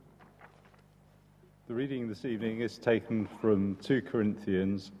The reading this evening is taken from 2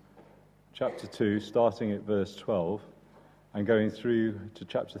 Corinthians chapter 2, starting at verse 12, and going through to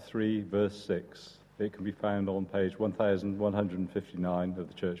chapter 3, verse 6. It can be found on page 1159 of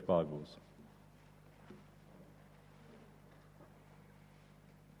the Church Bibles.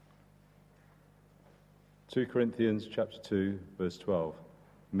 Two Corinthians chapter 2, verse 12.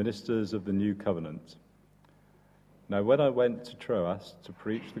 Ministers of the New Covenant. Now when I went to Troas to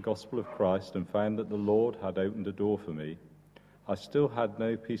preach the gospel of Christ and found that the Lord had opened a door for me, I still had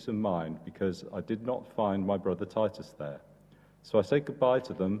no peace of mind because I did not find my brother Titus there. So I said goodbye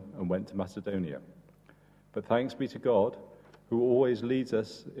to them and went to Macedonia. But thanks be to God, who always leads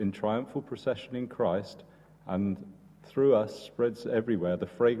us in triumphal procession in Christ, and through us spreads everywhere the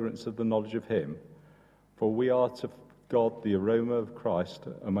fragrance of the knowledge of him. For we are to God the aroma of Christ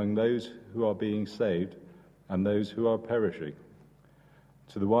among those who are being saved and those who are perishing.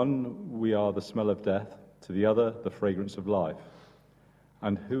 To the one we are the smell of death, to the other the fragrance of life.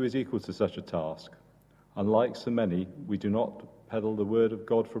 And who is equal to such a task? Unlike so many, we do not peddle the word of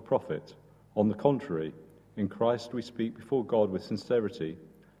God for profit. On the contrary, in Christ we speak before God with sincerity,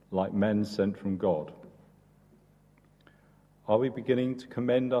 like men sent from God. Are we beginning to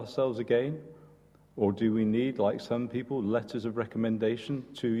commend ourselves again? Or do we need, like some people, letters of recommendation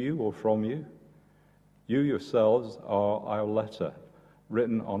to you or from you? You yourselves are our letter,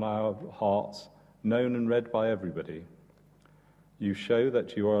 written on our hearts, known and read by everybody. You show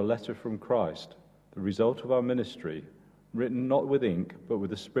that you are a letter from Christ, the result of our ministry, written not with ink, but with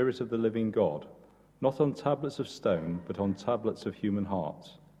the Spirit of the living God, not on tablets of stone, but on tablets of human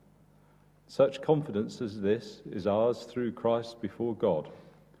hearts. Such confidence as this is ours through Christ before God.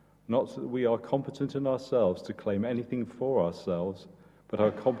 Not that we are competent in ourselves to claim anything for ourselves, but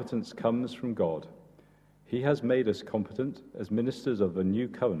our competence comes from God. He has made us competent as ministers of a new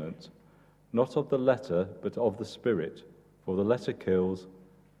covenant, not of the letter, but of the Spirit. For the letter kills,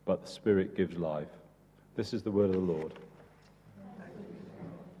 but the Spirit gives life. This is the word of the Lord.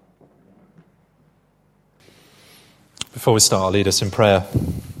 Before we start, I'll lead us in prayer.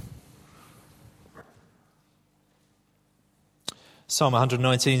 Psalm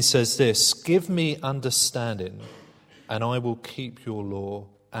 119 says this: "Give me understanding, and I will keep your law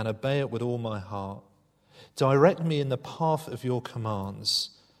and obey it with all my heart. Direct me in the path of your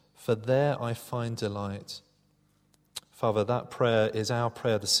commands, for there I find delight." Father, that prayer is our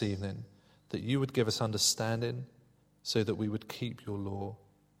prayer this evening, that you would give us understanding so that we would keep your law,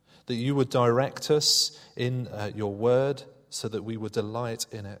 that you would direct us in your word so that we would delight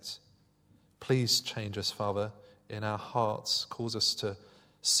in it. Please change us, Father, in our hearts. Cause us to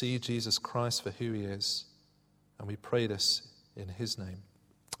see Jesus Christ for who he is. And we pray this in his name.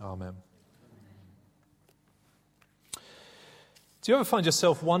 Amen. Do you ever find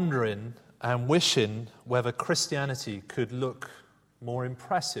yourself wondering and wishing whether Christianity could look more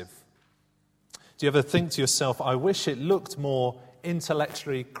impressive? Do you ever think to yourself, I wish it looked more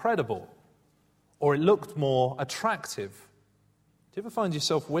intellectually credible, or it looked more attractive? Do you ever find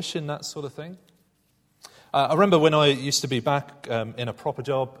yourself wishing that sort of thing? I remember when I used to be back in a proper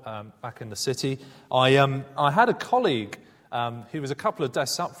job back in the city, I had a colleague who was a couple of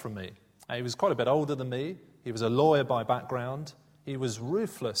desks up from me. He was quite a bit older than me. He was a lawyer by background. He was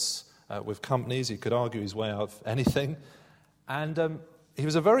ruthless with companies. He could argue his way out of anything. And he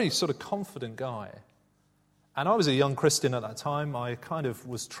was a very sort of confident guy. And I was a young Christian at that time. I kind of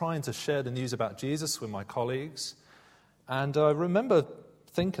was trying to share the news about Jesus with my colleagues. And I remember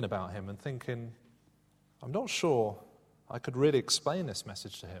thinking about him and thinking, I'm not sure I could really explain this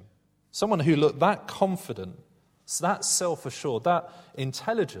message to him. Someone who looked that confident, that self-assured, that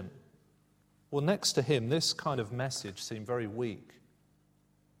intelligent. Well, next to him, this kind of message seemed very weak.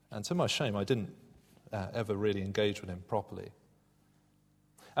 And to my shame, I didn't ever really engage with him properly.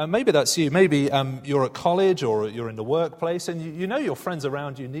 Maybe that's you. Maybe you're at college or you're in the workplace and you know your friends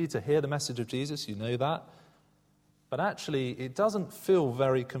around you need to hear the message of Jesus. You know that. But actually, it doesn't feel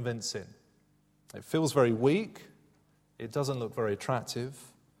very convincing. It feels very weak. It doesn't look very attractive.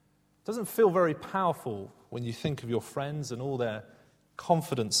 It doesn't feel very powerful when you think of your friends and all their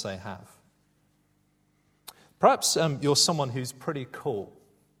confidence they have. Perhaps you're someone who's pretty cool.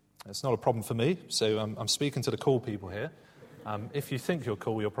 It's not a problem for me, so I'm speaking to the cool people here. If you think you're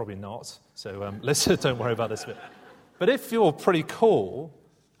cool, you're probably not. So listen, don't worry about this bit. But if you're pretty cool,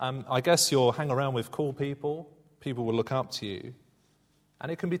 I guess you'll hang around with cool people. People will look up to you.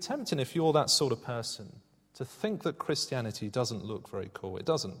 And it can be tempting if you're that sort of person to think that Christianity doesn't look very cool. It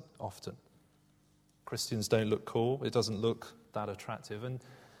doesn't often. Christians don't look cool. It doesn't look that attractive. And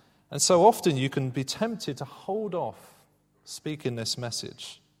so often you can be tempted to hold off speaking this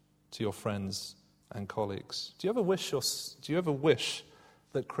message to your friends and colleagues. Do you ever wish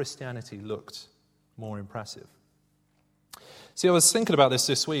that Christianity looked more impressive? See, I was thinking about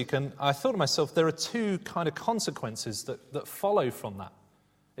this week, and I thought to myself, there are two kind of consequences that follow from that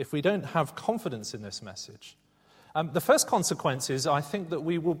if we don't have confidence in this message. The first consequence is, I think, that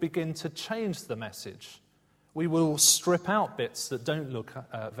we will begin to change the message. We will strip out bits that don't look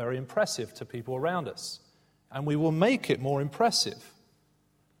very impressive to people around us, and we will make it more impressive.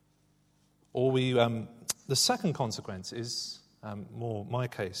 Or the second consequence is, more my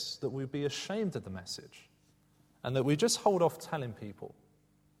case, that we'd be ashamed of the message and that we just hold off telling people.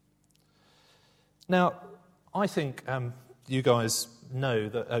 Now, I think you guys know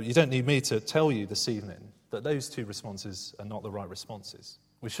that you don't need me to tell you this evening that those two responses are not the right responses.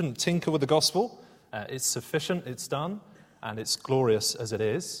 We shouldn't tinker with the gospel. It's sufficient, it's done, and it's glorious as it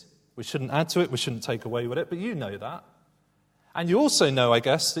is. We shouldn't add to it, we shouldn't take away with it, but you know that. And you also know, I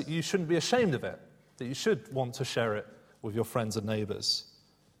guess, that you shouldn't be ashamed of it, that you should want to share it with your friends and neighbours.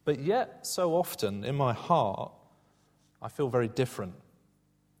 But yet, so often, in my heart, I feel very different.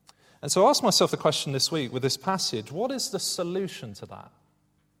 And so I asked myself the question this week with this passage, what is the solution to that?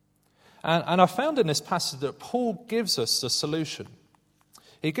 And I found in this passage that Paul gives us the solution.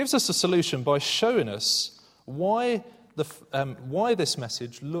 He gives us the solution by showing us why this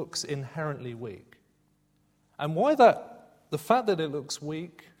message looks inherently weak. And why the fact that it looks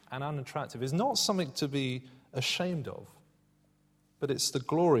weak and unattractive is not something to be ashamed of, but it's the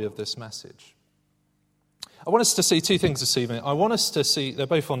glory of this message. I want us to see two things this evening. I want us to see, they're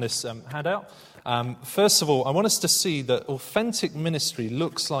both on this handout. First of all, I want us to see that authentic ministry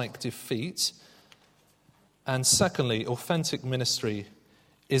looks like defeat. And secondly, authentic ministry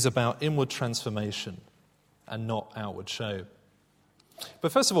is about inward transformation and not outward show.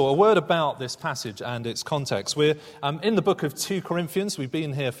 But first of all, a word about this passage and its context. We're in the book of 2 Corinthians. We've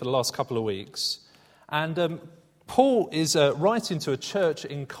been here for the last couple of weeks. And Paul is writing to a church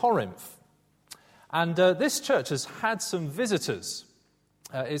in Corinth. And this church has had some visitors.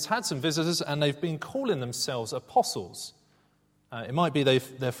 It's had some visitors, and they've been calling themselves apostles. It might be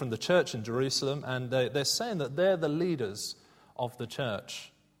they're from the church in Jerusalem, and they're saying that they're the leaders of the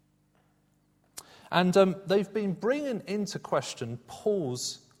church. And they've been bringing into question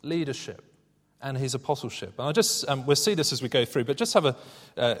Paul's leadership and his apostleship. And we'll see this as we go through, but just have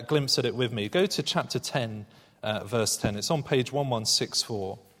a glimpse at it with me. Go to chapter 10, verse 10. It's on page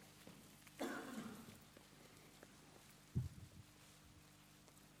 1164.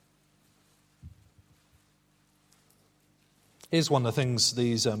 Here's one of the things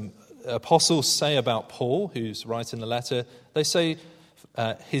these apostles say about Paul, who's writing the letter. They say,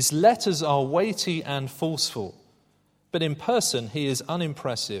 his letters are weighty and forceful, but in person he is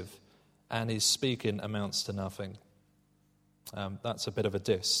unimpressive and his speaking amounts to nothing. That's a bit of a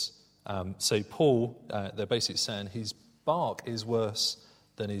diss. So Paul, they're basically saying his bark is worse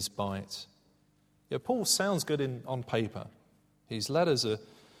than his bite. Yeah, Paul sounds good on paper. His letters are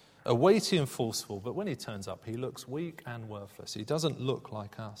weighty and forceful, but when he turns up, he looks weak and worthless. He doesn't look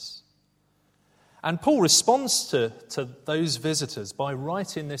like us. And Paul responds to those visitors by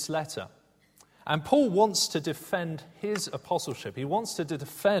writing this letter. And Paul wants to defend his apostleship. He wants to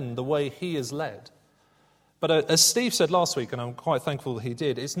defend the way he is led. But as Steve said last week, and I'm quite thankful that he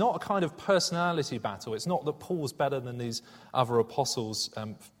did, it's not a kind of personality battle. It's not that Paul's better than these other apostles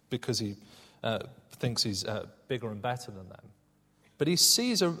because he thinks he's bigger and better than them. But he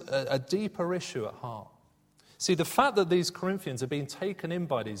sees a deeper issue at heart. See, the fact that these Corinthians are being taken in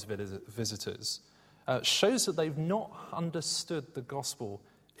by these visitors shows that they've not understood the gospel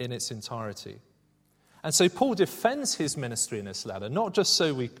in its entirety. And so Paul defends his ministry in this letter, not just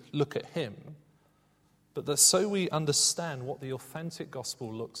so we look at him, but that so we understand what the authentic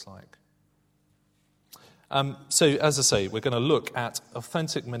gospel looks like. So, as I say, we're going to look at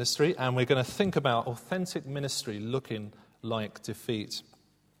authentic ministry, and we're going to think about authentic ministry looking like defeat.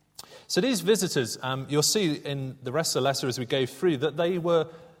 So these visitors, you'll see in the rest of the letter as we go through, that they were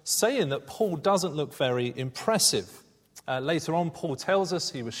saying that Paul doesn't look very impressive. Later on, Paul tells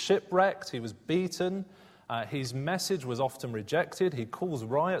us he was shipwrecked, he was beaten, his message was often rejected, he caused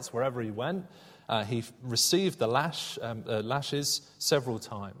riots wherever he went, he received the lashes several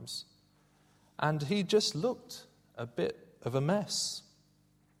times. And he just looked a bit of a mess.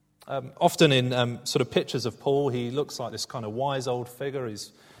 Often in sort of pictures of Paul, he looks like this kind of wise old figure.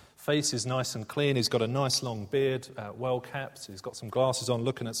 His face is nice and clean. He's got a nice long beard, well kept. He's got some glasses on,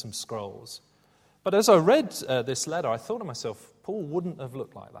 looking at some scrolls. But as I read this letter, I thought to myself, Paul wouldn't have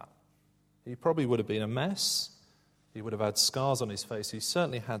looked like that. He probably would have been a mess. He would have had scars on his face. He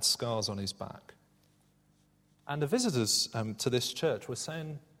certainly had scars on his back. And the visitors to this church were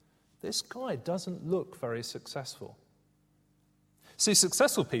saying, this guy doesn't look very successful. See,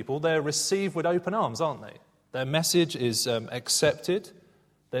 successful people, they're received with open arms, aren't they? Their message is accepted.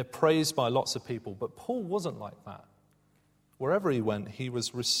 They're praised by lots of people. But Paul wasn't like that. Wherever he went, he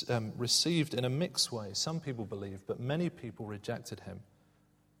was received in a mixed way. Some people believed, but many people rejected him.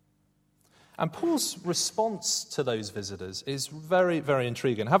 And Paul's response to those visitors is very, very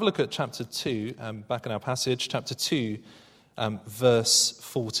intriguing. Have a look at chapter 2, back in our passage, chapter 2, verse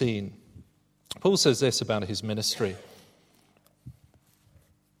 14. Paul says this about his ministry.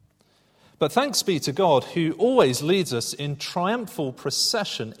 But thanks be to God, who always leads us in triumphal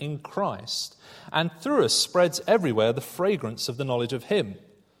procession in Christ, and through us spreads everywhere the fragrance of the knowledge of him.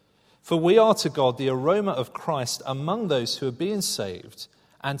 For we are to God the aroma of Christ among those who are being saved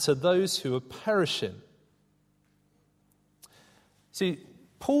and to those who are perishing. See,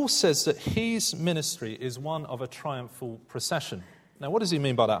 Paul says that his ministry is one of a triumphal procession. Now, what does he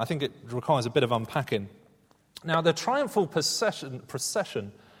mean by that? I think it requires a bit of unpacking. Now, the triumphal procession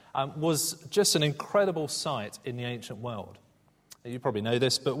was just an incredible sight in the ancient world. You probably know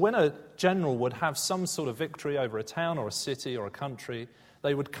this, but when a general would have some sort of victory over a town or a city or a country,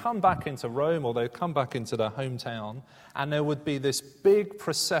 they would come back into Rome or they would come back into their hometown, and there would be this big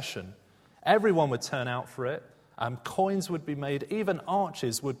procession. Everyone would turn out for it. Coins would be made. Even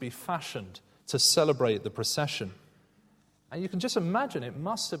arches would be fashioned to celebrate the procession. And you can just imagine it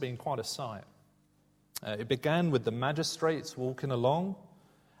must have been quite a sight. It began with the magistrates walking along,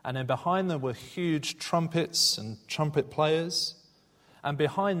 and then behind them were huge trumpets and trumpet players. And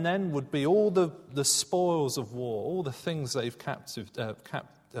behind them would be all the spoils of war, all the things they've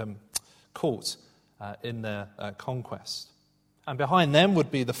caught in their conquest. And behind them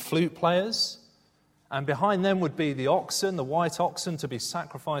would be the flute players. And behind them would be the oxen, the white oxen, to be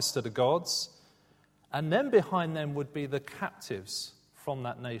sacrificed to the gods. And then behind them would be the captives from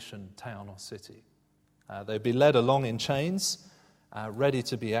that nation, town, or city. They'd be led along in chains, ready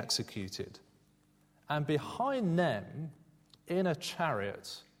to be executed. And behind them, in a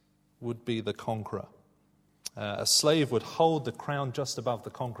chariot, would be the conqueror. A slave would hold the crown just above the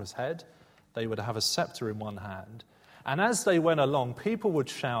conqueror's head. They would have a scepter in one hand. And as they went along, people would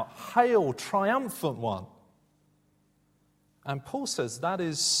shout, "Hail, triumphant one!" And Paul says that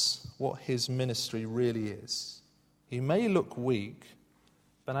is what his ministry really is. He may look weak,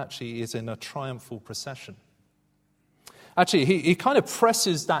 but actually he is in a triumphal procession. Actually, he kind of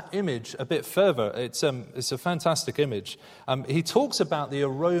presses that image a bit further. It's a fantastic image. He talks about the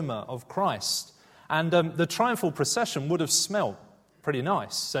aroma of Christ. And the triumphal procession would have smelled pretty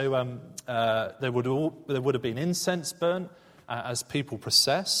nice. So there would have been incense burnt as people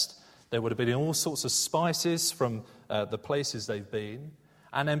processed. There would have been all sorts of spices from the places they've been.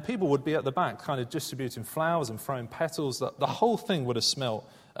 And then people would be at the back kind of distributing flowers and throwing petals. The whole thing would have smelled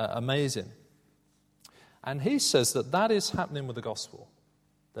amazing. And he says that is happening with the gospel.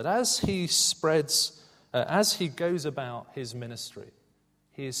 That as he spreads, as he goes about his ministry,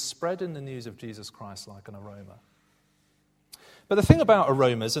 he is spreading the news of Jesus Christ like an aroma. But the thing about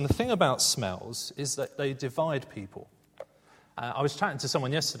aromas and the thing about smells is that they divide people. I was chatting to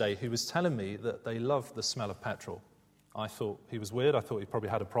someone yesterday who was telling me that they love the smell of petrol. I thought he was weird. I thought he probably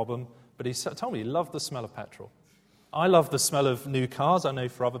had a problem. But he told me he loved the smell of petrol. I love the smell of new cars. I know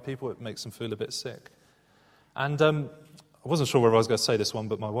for other people it makes them feel a bit sick. And I wasn't sure whether I was going to say this one,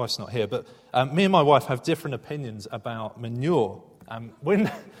 but my wife's not here. But me and my wife have different opinions about manure.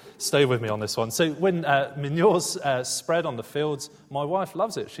 Stay with me on this one. So when manure's spread on the fields, my wife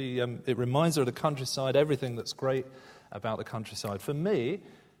loves it. It reminds her of the countryside, everything that's great about the countryside. For me,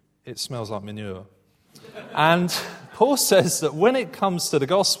 it smells like manure. And Paul says that when it comes to the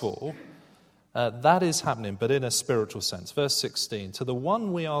gospel, that is happening, but in a spiritual sense. Verse 16, to the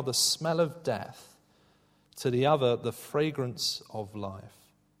one we are the smell of death, to the other, the fragrance of life.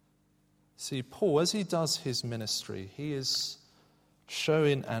 See, Paul, as he does his ministry, he is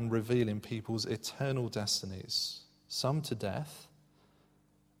showing and revealing people's eternal destinies, some to death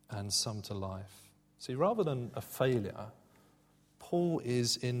and some to life. See, rather than a failure, Paul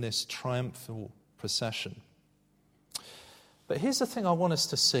is in this triumphal procession. But here's the thing I want us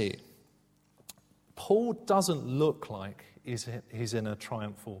to see. Paul doesn't look like he's in a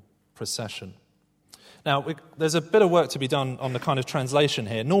triumphal procession. Now, there's a bit of work to be done on the kind of translation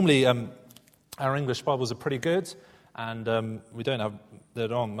here. Normally, our English Bibles are pretty good, and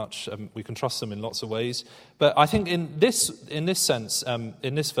there aren't much. We can trust them in lots of ways. But I think in this sense,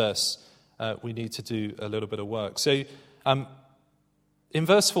 in this verse, we need to do a little bit of work. So, in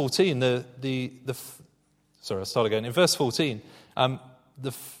verse 14, I'll start again. In verse 14,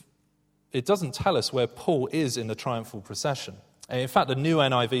 it doesn't tell us where Paul is in the triumphal procession. In fact, the new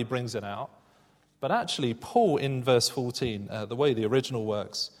NIV brings it out. But actually, Paul in verse 14, the way the original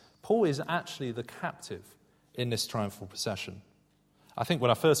works, Paul is actually the captive in this triumphal procession. I think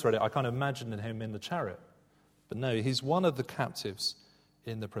when I first read it, I kind of imagined him in the chariot. But no, he's one of the captives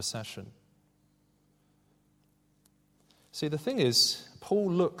in the procession. See, the thing is,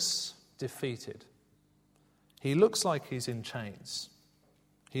 Paul looks defeated. He looks like he's in chains.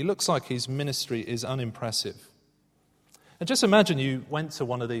 He looks like his ministry is unimpressive. And just imagine you went to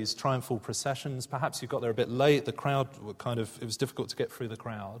one of these triumphal processions. Perhaps you got there a bit late. The crowd it was difficult to get through the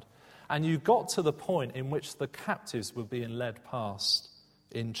crowd. And you got to the point in which the captives were being led past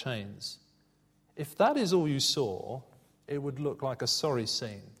in chains. If that is all you saw, it would look like a sorry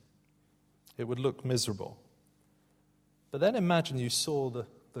scene. It would look miserable. But then imagine you saw the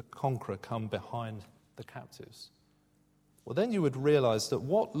conqueror come behind the captives. Well, then you would realize that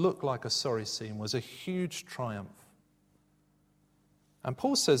what looked like a sorry scene was a huge triumph. And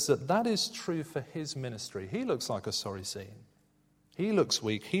Paul says that is true for his ministry. He looks like a sorry scene. He looks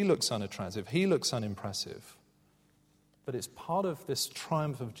weak. He looks unattractive. He looks unimpressive. But it's part of this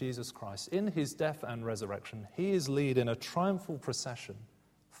triumph of Jesus Christ. In his death and resurrection, he is leading a triumphal procession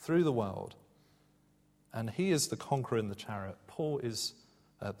through the world. And he is the conqueror in the chariot. Paul is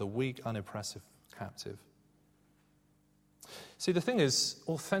the weak, unimpressive captive. See, the thing is,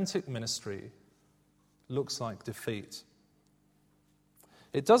 authentic ministry looks like defeat.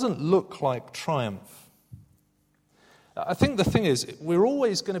 It doesn't look like triumph. I think the thing is, we're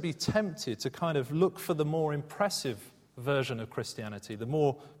always going to be tempted to kind of look for the more impressive version of Christianity, the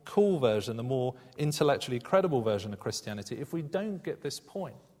more cool version, the more intellectually credible version of Christianity, if we don't get this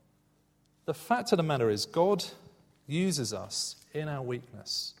point. The fact of the matter is, God uses us in our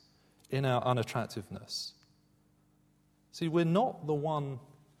weakness, in our unattractiveness. See, we're not the one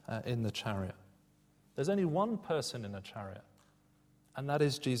in the chariot. There's only one person in the chariot, and that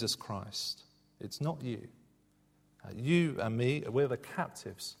is Jesus Christ. It's not you. You and me, we're the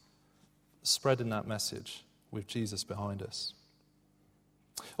captives spreading that message with Jesus behind us.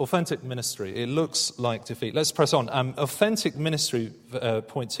 Authentic ministry, it looks like defeat. Let's press on. Authentic ministry,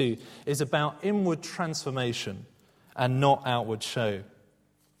 point 2, is about inward transformation and not outward show.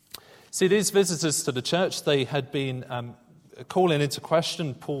 See, these visitors to the church, they had been calling into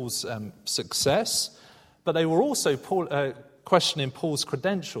question Paul's success, but they were also questioning Paul's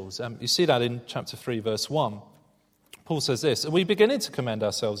credentials. You see that in chapter 3, verse 1. Paul says this, "Are we beginning to commend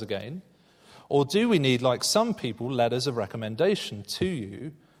ourselves again? Or do we need, like some people, letters of recommendation to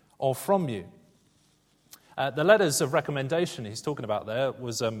you or from you?" The letters of recommendation he's talking about there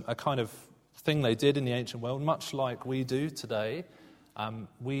was a kind of thing they did in the ancient world, much like we do today.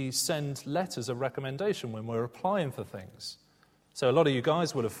 We send letters of recommendation when we're applying for things. So a lot of you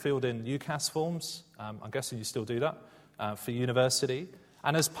guys would have filled in UCAS forms. I'm guessing you still do that for university.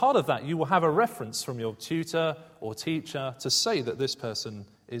 And as part of that, you will have a reference from your tutor or teacher to say that this person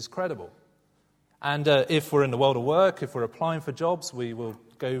is credible. And if we're in the world of work, if we're applying for jobs, we will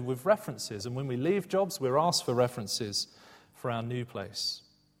go with references. And when we leave jobs, we're asked for references for our new place.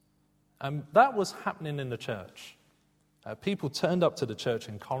 That was happening in the church. People turned up to the church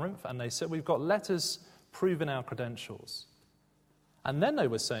in Corinth and they said, "We've got letters proving our credentials." And then they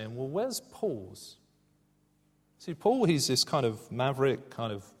were saying, "Well, where's Paul's?" See, Paul, he's this kind of maverick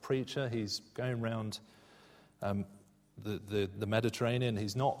kind of preacher. He's going around the Mediterranean.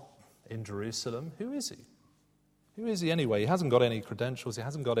 He's not in Jerusalem. Who is he? Who is he anyway? He hasn't got any credentials. He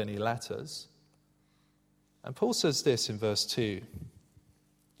hasn't got any letters. And Paul says this in verse 2.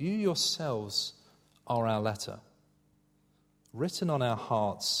 "You yourselves are our letter, written on our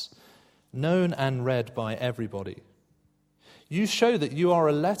hearts, known and read by everybody. You show that you are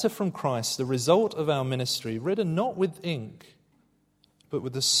a letter from Christ, the result of our ministry, written not with ink, but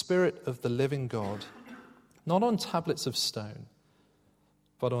with the Spirit of the living God, not on tablets of stone,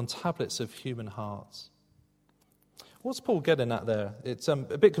 but on tablets of human hearts." What's Paul getting at there? It's a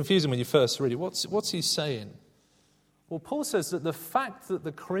bit confusing when you first read it. What's he saying? Well, Paul says that the fact that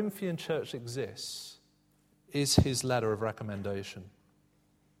the Corinthian church exists is his letter of recommendation.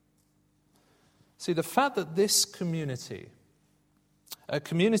 See, the fact that this community, a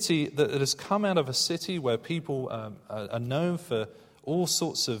community that has come out of a city where people are known for all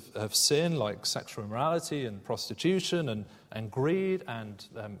sorts of sin, like sexual immorality and prostitution and greed and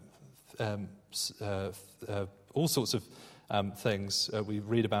all sorts of things we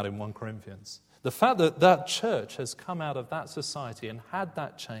read about in 1 Corinthians. The fact that that church has come out of that society and had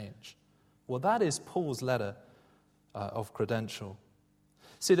that change, well, that is Paul's letter of credential.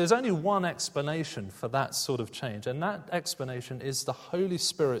 See, there's only one explanation for that sort of change, and that explanation is the Holy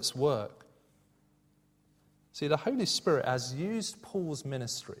Spirit's work. See, the Holy Spirit has used Paul's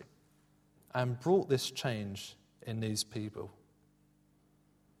ministry and brought this change in these people.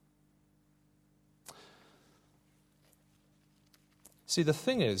 See, the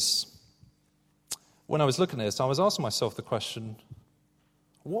thing is, when I was looking at this, I was asking myself the question,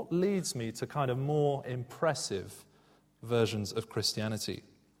 what leads me to kind of more impressive versions of Christianity?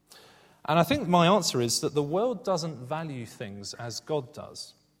 And I think my answer is that the world doesn't value things as God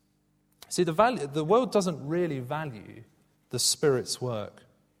does. See, the world doesn't really value the Spirit's work.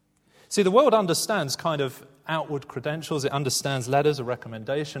 See, the world understands kind of outward credentials, it understands letters of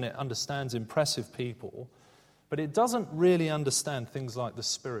recommendation, it understands impressive people, but it doesn't really understand things like the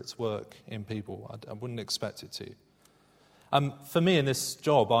Spirit's work in people. I wouldn't expect it to. For me in this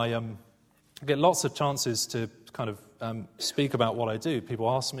job, I get lots of chances to kind of speak about what I do. People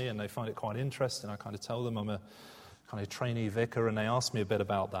ask me and they find it quite interesting. I kind of tell them I'm a kind of trainee vicar and they ask me a bit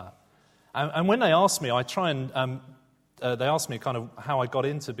about that. And when they ask me, I try and, they ask me kind of how I got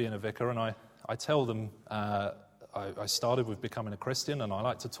into being a vicar, and I tell them I started with becoming a Christian, and I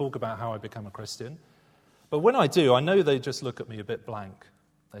like to talk about how I became a Christian. But when I do, I know they just look at me a bit blank.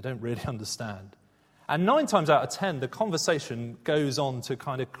 They don't really understand. And 9 times out of 10, the conversation goes on to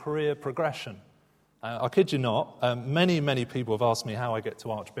kind of career progression. I kid you not, many people have asked me how I get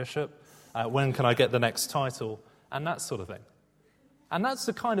to Archbishop, when can I get the next title, and that sort of thing. And that's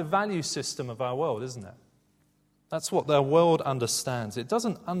the kind of value system of our world, isn't it? That's what their world understands. It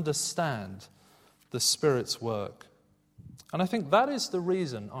doesn't understand the Spirit's work. And I think that is the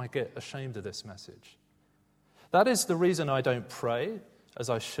reason I get ashamed of this message. That is the reason I don't pray as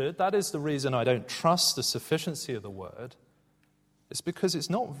I should. That is the reason I don't trust the sufficiency of the Word. It's because it's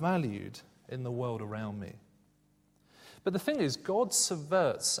not valued in the world around me. But the thing is, God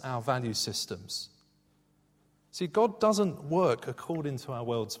subverts our value systems. See, God doesn't work according to our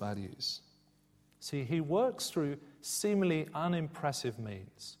world's values. See, he works through seemingly unimpressive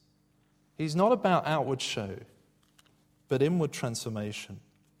means. He's not about outward show, but inward transformation.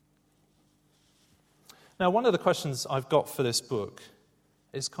 Now, one of the questions I've got for this book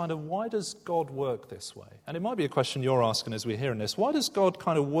is kind of, why does God work this way? And it might be a question you're asking as we're hearing this. Why does God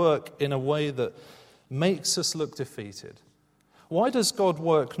kind of work in a way that makes us look defeated? Why does God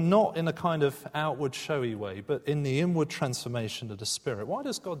work not in a kind of outward showy way, but in the inward transformation of the Spirit? Why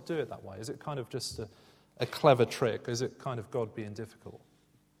does God do it that way? Is it kind of just a clever trick? Is it kind of God being difficult?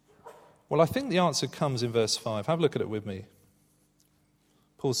 Well, I think the answer comes in verse 5. Have a look at it with me.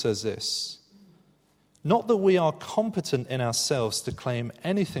 Paul says this, "Not that we are competent in ourselves to claim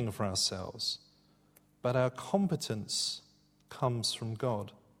anything for ourselves, but our competence comes from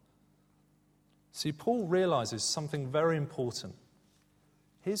God." See, Paul realizes something very important.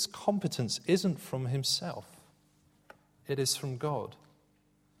 His competence isn't from himself. It is from God.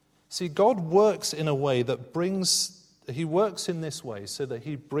 See, God works in a way that he works in this way so that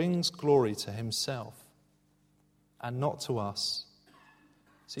he brings glory to himself and not to us.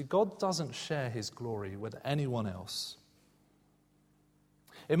 See, God doesn't share his glory with anyone else.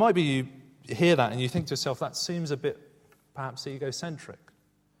 It might be you hear that and you think to yourself, that seems a bit perhaps egocentric.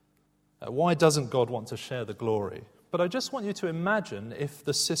 Why doesn't God want to share the glory? But I just want you to imagine if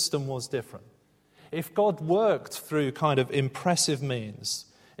the system was different. If God worked through kind of impressive means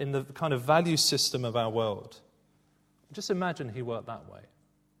in the kind of value system of our world. Just imagine he worked that way.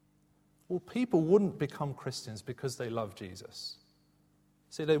 Well, people wouldn't become Christians because they love Jesus.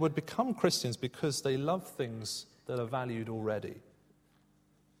 See, they would become Christians because they love things that are valued already.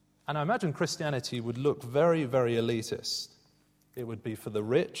 And I imagine Christianity would look very, very elitist. It would be for the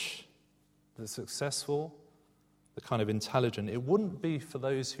rich, the successful, the kind of intelligent. It wouldn't be for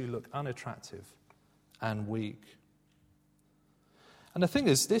those who look unattractive and weak. And the thing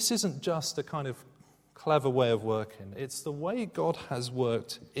is, this isn't just a kind of clever way of working. It's the way God has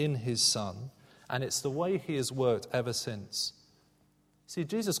worked in his Son, and it's the way he has worked ever since. See,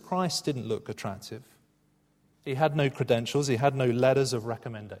 Jesus Christ didn't look attractive. He had no credentials. He had no letters of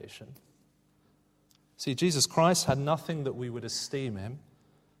recommendation. See, Jesus Christ had nothing that we would esteem him.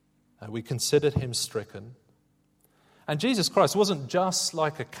 We considered him stricken. And Jesus Christ wasn't just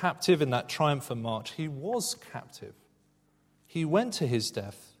like a captive in that triumphant march. He was captive. He went to his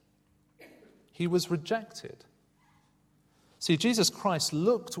death. He was rejected. See, Jesus Christ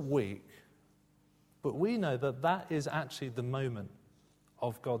looked weak, but we know that that is actually the moment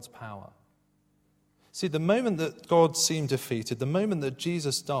of God's power. See, the moment that God seemed defeated, the moment that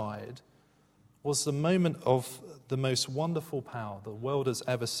Jesus died, was the moment of the most wonderful power the world has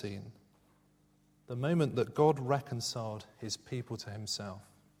ever seen. The moment that God reconciled his people to himself.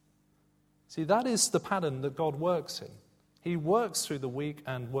 See, that is the pattern that God works in. He works through the weak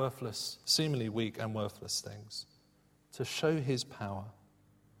and worthless, seemingly weak and worthless things to show his power.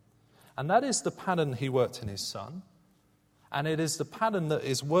 And that is the pattern he worked in his Son, and it is the pattern that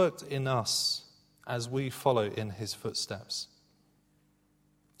is worked in us as we follow in his footsteps.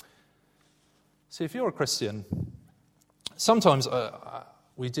 See, if you're a Christian, sometimes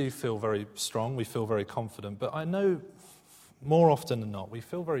we do feel very strong, we feel very confident, but I know more often than not, we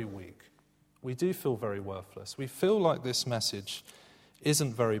feel very weak. We do feel very worthless. We feel like this message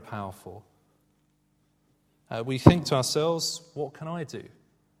isn't very powerful. We think to ourselves, what can I do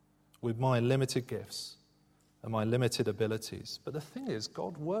with my limited gifts and my limited abilities? But the thing is,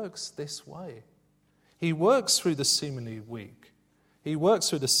 God works this way. He works through the seemingly weak. He works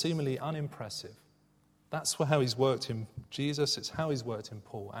through the seemingly unimpressive. That's how he's worked in Jesus, it's how he's worked in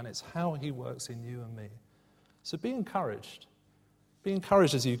Paul, and it's how he works in you and me. So be encouraged. Be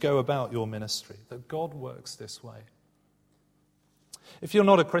encouraged as you go about your ministry, that God works this way. If you're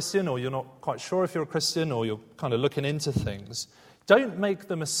not a Christian, or you're not quite sure if you're a Christian, or you're kind of looking into things, don't make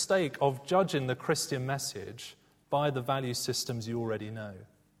the mistake of judging the Christian message by the value systems you already know.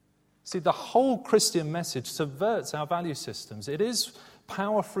 See, the whole Christian message subverts our value systems. It is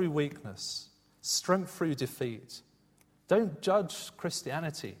power through weakness, strength through defeat. Don't judge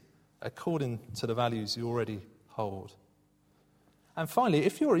Christianity according to the values you already hold. And finally,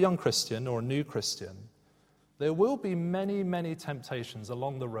 if you're a young Christian or a new Christian, there will be many, many temptations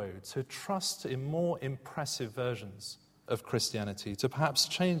along the road to trust in more impressive versions of Christianity, to perhaps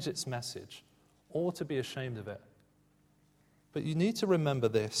change its message or to be ashamed of it. But you need to remember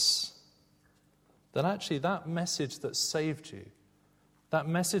this, that actually that message that saved you, that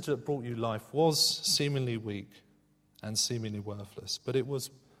message that brought you life was seemingly weak and seemingly worthless, but it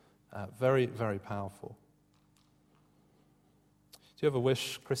was very, very powerful. Do you ever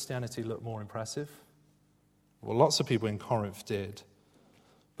wish Christianity looked more impressive? Well, lots of people in Corinth did.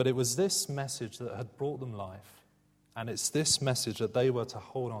 But it was this message that had brought them life. And it's this message that they were to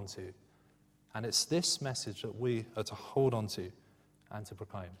hold on to. And it's this message that we are to hold on to and to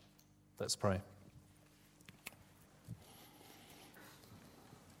proclaim. Let's pray.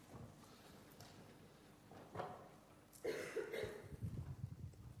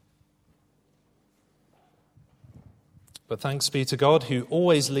 But thanks be to God, who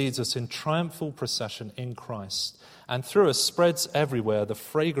always leads us in triumphal procession in Christ, and through us spreads everywhere the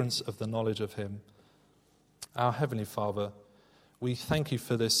fragrance of the knowledge of him. Our Heavenly Father, we thank you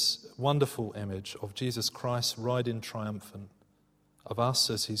for this wonderful image of Jesus Christ riding triumphant, of us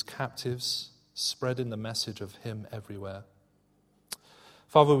as his captives, spreading the message of him everywhere.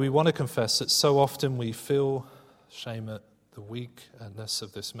 Father, we want to confess that so often we feel shame at the weakness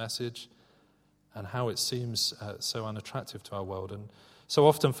of this message, and how it seems so unattractive to our world. And so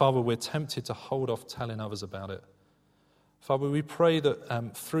often, Father, we're tempted to hold off telling others about it. Father, we pray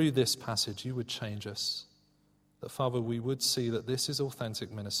that through this passage you would change us. That, Father, we would see that this is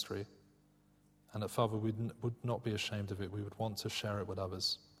authentic ministry. And that, Father, we would not be ashamed of it. We would want to share it with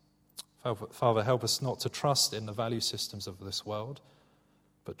others. Father, help us not to trust in the value systems of this world,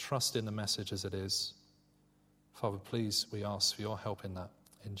 but trust in the message as it is. Father, please, we ask for your help in that.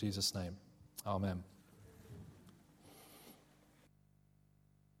 In Jesus' name. Amen.